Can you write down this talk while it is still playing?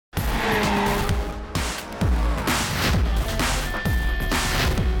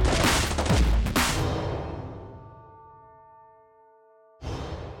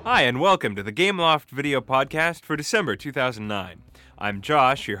Hi, and welcome to the Gameloft video podcast for December 2009. I'm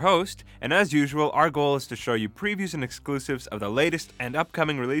Josh, your host, and as usual, our goal is to show you previews and exclusives of the latest and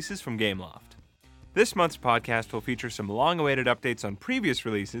upcoming releases from Gameloft. This month's podcast will feature some long-awaited updates on previous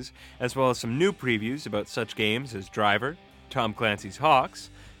releases, as well as some new previews about such games as Driver, Tom Clancy's Hawks,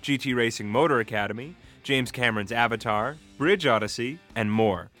 GT Racing Motor Academy, James Cameron's Avatar, Bridge Odyssey, and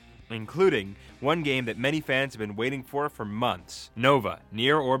more, including one game that many fans have been waiting for months, Nova: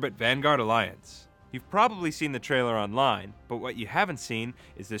 Near Orbit Vanguard Alliance. You've probably seen the trailer online, but what you haven't seen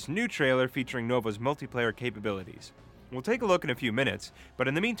is this new trailer featuring Nova's multiplayer capabilities. We'll take a look in a few minutes, but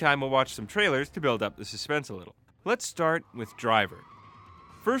in the meantime we'll watch some trailers to build up the suspense a little. Let's start with Driver.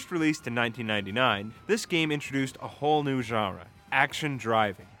 First released in 1999, this game introduced a whole new genre, action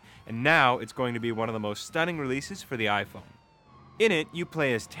driving, and now it's going to be one of the most stunning releases for the iPhone. In it, you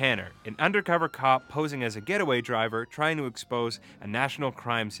play as Tanner, an undercover cop posing as a getaway driver trying to expose a national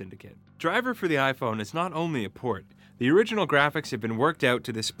crime syndicate. Driver for the iPhone is not only a port. The original graphics have been worked out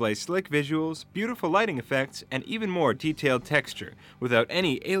to display slick visuals, beautiful lighting effects, and even more detailed texture, without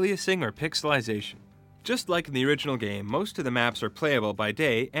any aliasing or pixelization. Just like in the original game, most of the maps are playable by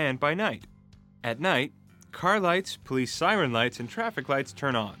day and by night. At night, car lights, police siren lights, and traffic lights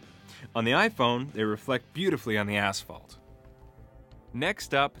turn on. On the iPhone, they reflect beautifully on the asphalt.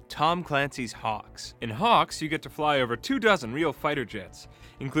 Next up, Tom Clancy's Hawks. In Hawks, you get to fly over 24 real fighter jets,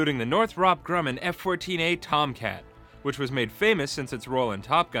 including the Northrop Grumman F-14A Tomcat, which was made famous since its role in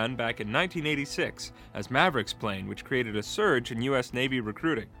Top Gun back in 1986 as Maverick's plane, which created a surge in U.S. Navy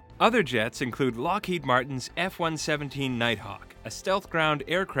recruiting. Other jets include Lockheed Martin's F-117 Nighthawk, a stealth ground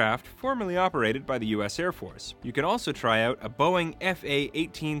aircraft formerly operated by the U.S. Air Force. You can also try out a Boeing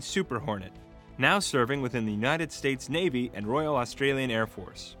FA-18 Super Hornet, now serving within the United States Navy and Royal Australian Air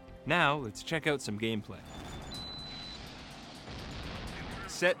Force. Now, let's check out some gameplay.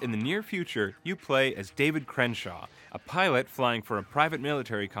 Set in the near future, you play as David Crenshaw, a pilot flying for a private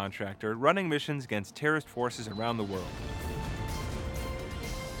military contractor running missions against terrorist forces around the world.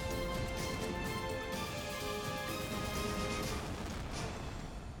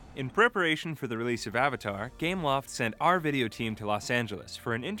 In preparation for the release of Avatar, Gameloft sent our video team to Los Angeles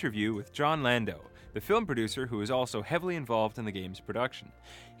for an interview with Jon Landau, the film producer who is also heavily involved in the game's production.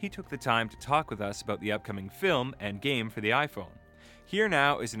 He took the time to talk with us about the upcoming film and game for the iPhone. Here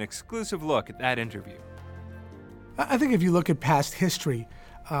now is an exclusive look at that interview. I think if you look at past history,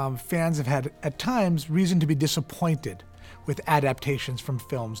 fans have had, at times, reason to be disappointed with adaptations from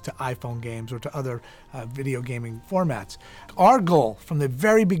films to iPhone games or to other video gaming formats. Our goal from the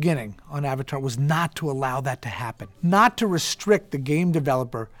very beginning on Avatar was not to allow that to happen, not to restrict the game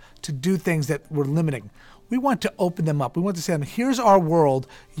developer to do things that were limiting. We want to open them up. We want to say, here's our world,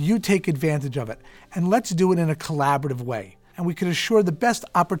 you take advantage of it, and let's do it in a collaborative way. And we could assure the best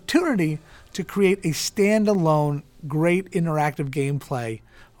opportunity to create a standalone, great interactive gameplay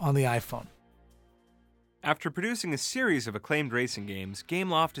on the iPhone. After producing a series of acclaimed racing games,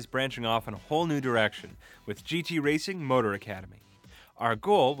 Gameloft is branching off in a whole new direction with GT Racing Motor Academy. Our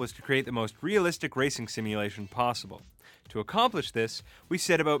goal was to create the most realistic racing simulation possible. To accomplish this, we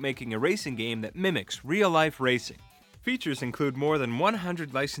set about making a racing game that mimics real-life racing. Features include more than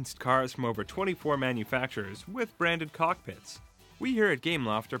 100 licensed cars from over 24 manufacturers with branded cockpits. We here at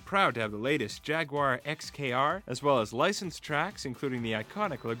Gameloft are proud to have the latest Jaguar XKR, as well as licensed tracks including the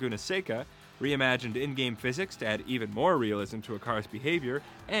iconic Laguna Seca, reimagined in-game physics to add even more realism to a car's behavior,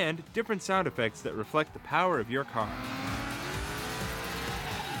 and different sound effects that reflect the power of your car.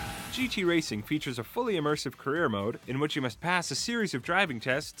 GT Racing features a fully immersive career mode in which you must pass a series of driving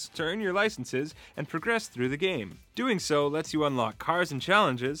tests to earn your licenses and progress through the game. Doing so lets you unlock cars and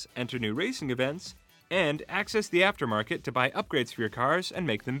challenges, enter new racing events, and access the aftermarket to buy upgrades for your cars and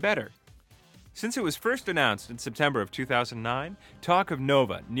make them better. Since it was first announced in September of 2009, talk of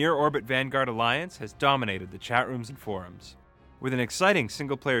Nova: Near Orbit Vanguard Alliance has dominated the chat rooms and forums. With an exciting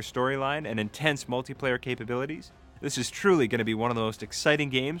single-player storyline and intense multiplayer capabilities, this is truly going to be one of the most exciting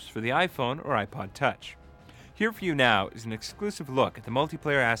games for the iPhone or iPod Touch. Here for you now is an exclusive look at the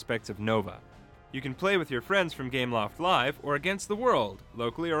multiplayer aspects of Nova. You can play with your friends from Gameloft Live or against the world,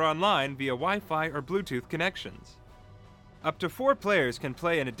 locally or online via Wi-Fi or Bluetooth connections. Up to 4 players can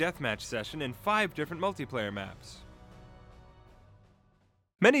play in a deathmatch session in 5 different multiplayer maps.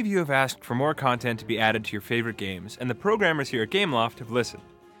 Many of you have asked for more content to be added to your favorite games, and the programmers here at Gameloft have listened.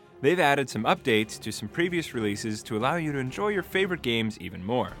 They've added some updates to some previous releases to allow you to enjoy your favorite games even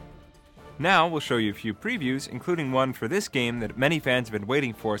more. Now we'll show you a few previews, including one for this game that many fans have been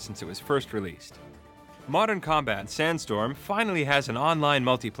waiting for since it was first released. Modern Combat Sandstorm finally has an online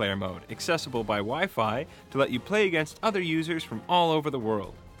multiplayer mode, accessible by Wi-Fi to let you play against other users from all over the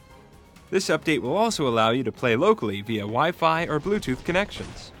world. This update will also allow you to play locally via Wi-Fi or Bluetooth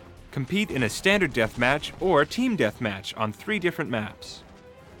connections. Compete in a standard deathmatch or team deathmatch on 3 different maps.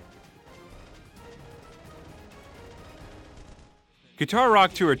 Guitar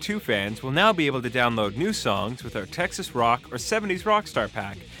Rock Tour 2 fans will now be able to download new songs with our Texas Rock or 70s Rockstar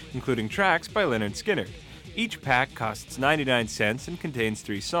pack, including tracks by Lynyrd Skynyrd. Each pack costs 99 cents and contains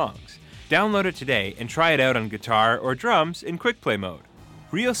 3 songs. Download it today and try it out on guitar or drums in quick play mode.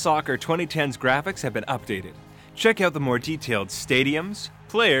 Real Soccer 2010's graphics have been updated. Check out the more detailed stadiums,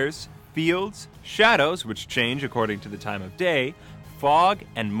 players, fields, shadows, which change according to the time of day, fog,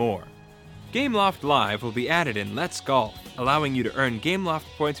 and more. Gameloft Live will be added in Let's Golf, allowing you to earn Gameloft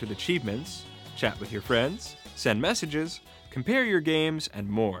points with achievements, chat with your friends, send messages, compare your games, and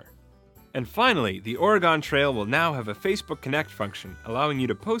more. And finally, the Oregon Trail will now have a Facebook Connect function, allowing you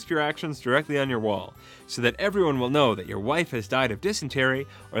to post your actions directly on your wall, so that everyone will know that your wife has died of dysentery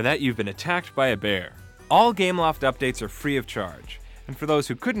or that you've been attacked by a bear. All Gameloft updates are free of charge, and for those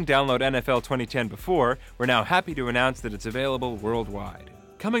who couldn't download NFL 2010 before, we're now happy to announce that it's available worldwide.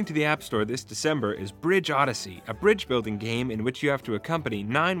 Coming to the App Store this December is Bridge Odyssey, a bridge-building game in which you have to accompany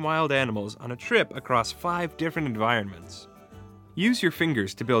 9 wild animals on a trip across 5 different environments. Use your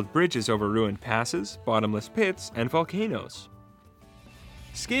fingers to build bridges over ruined passes, bottomless pits, and volcanoes.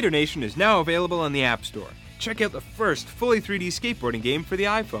 Skater Nation is now available on the App Store. Check out the first fully 3D skateboarding game for the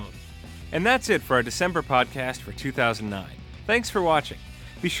iPhone. And that's it for our December podcast for 2009. Thanks for watching.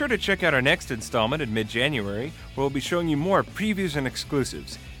 Be sure to check out our next installment in mid-January, where we'll be showing you more previews and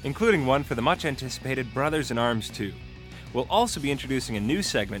exclusives, including one for the much-anticipated Brothers in Arms 2. We'll also be introducing a new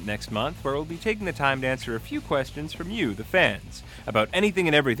segment next month where we'll be taking the time to answer a few questions from you, the fans, about anything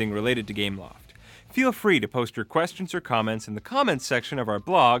and everything related to Gameloft. Feel free to post your questions or comments in the comments section of our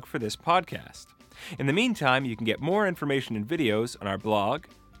blog for this podcast. In the meantime, you can get more information and videos on our blog,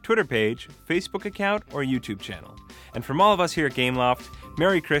 Twitter page, Facebook account, or YouTube channel. And from all of us here at Gameloft,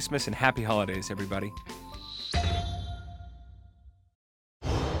 Merry Christmas and Happy Holidays, everybody.